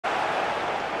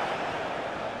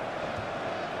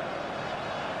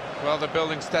Well, they're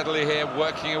building steadily here,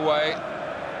 working away.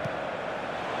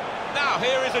 Now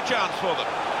here is a chance for them.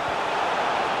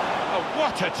 Oh,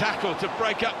 what a tackle to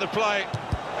break up the play.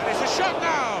 And it's a shot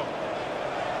now.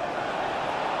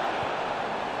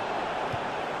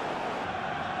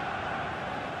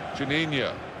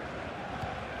 Juninho.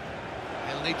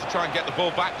 He'll need to try and get the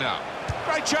ball back now.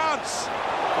 Great chance.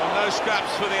 Well, no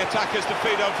scraps for the attackers to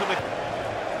feed on from the...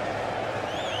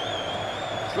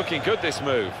 It's looking good, this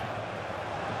move.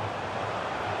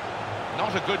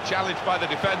 Not a good challenge by the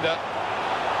defender.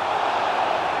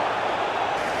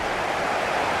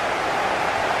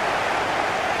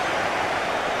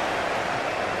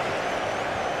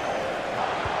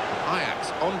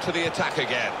 Ajax onto the attack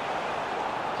again.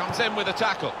 Comes in with a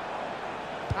tackle.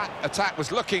 That attack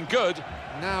was looking good.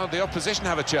 Now the opposition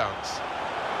have a chance.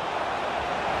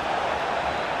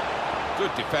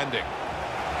 Good defending.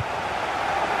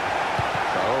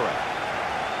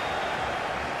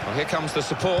 Well, here comes the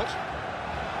support.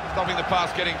 Stopping the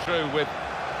pass getting through with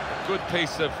a good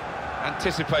piece of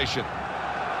anticipation.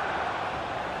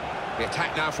 The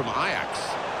attack now from Ajax.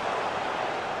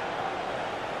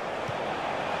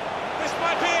 This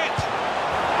might be it.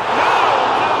 No!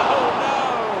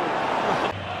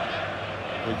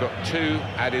 We've got 2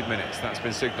 added minutes. That's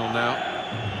been signalled now.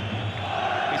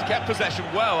 He's kept possession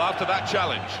well after that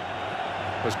challenge.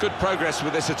 There's good progress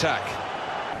with this attack.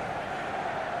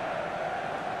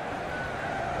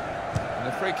 And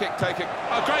the free kick taken.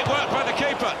 Oh, great work by the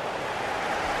keeper.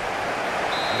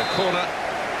 And a corner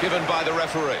given by the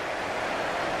referee.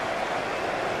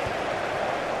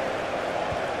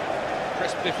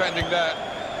 Crisp defending there.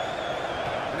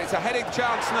 And it's a heading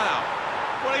chance now.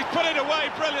 Well, he's put it away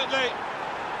brilliantly.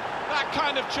 That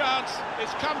kind of chance,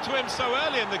 it's come to him so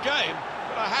early in the game,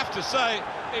 but I have to say,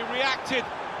 he reacted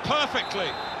perfectly.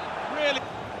 Really.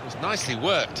 It was nicely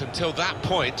worked until that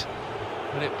point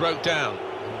when it broke down.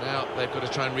 And now they've got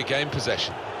to try and regain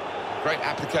possession. Great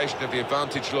application of the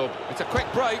advantage law. It's a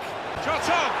quick break. Shots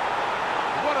on!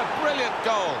 What a brilliant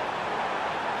goal.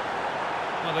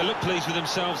 Well, they look pleased with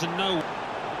themselves and know.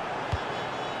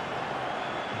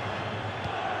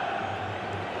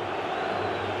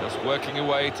 Just working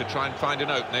away to try and find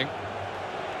an opening.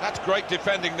 That's great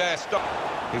defending there. Stop.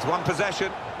 He's won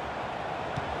possession.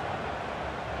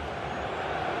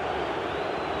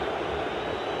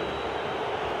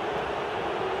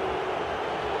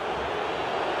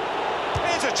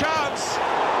 Here's a chance.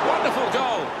 Wonderful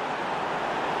goal.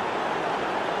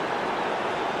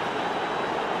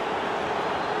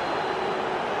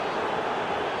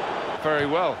 Very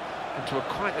well. Into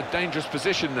quite a dangerous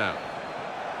position now.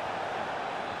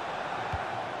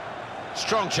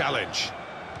 Strong challenge.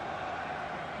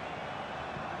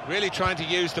 Really trying to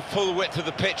use the full width of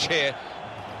the pitch here.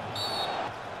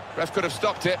 Ref could have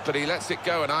stopped it, but he lets it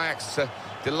go, and Ajax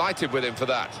delighted with him for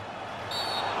that.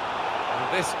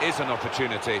 Well, this is an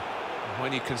opportunity.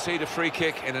 When you concede a free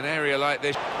kick in an area like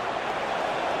this.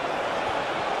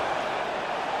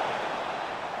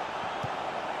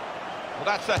 Well,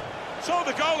 that's saw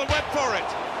the goal and went for it.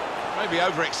 Maybe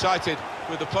overexcited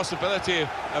with the possibility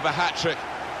of a hat-trick.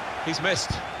 He's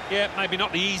missed. Yeah, maybe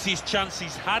not the easiest chance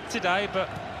he's had today, but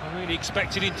I really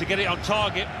expected him to get it on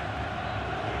target.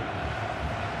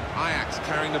 Ajax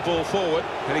carrying the ball forward,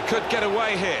 and he could get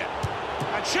away here.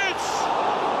 And shoots!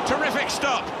 Terrific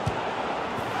stop.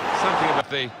 Something about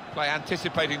the play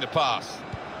anticipating the pass.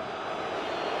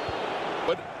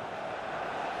 But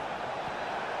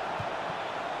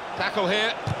tackle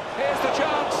here. Here's the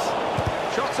chance.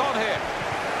 Shots on here.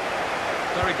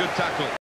 Very good tackle.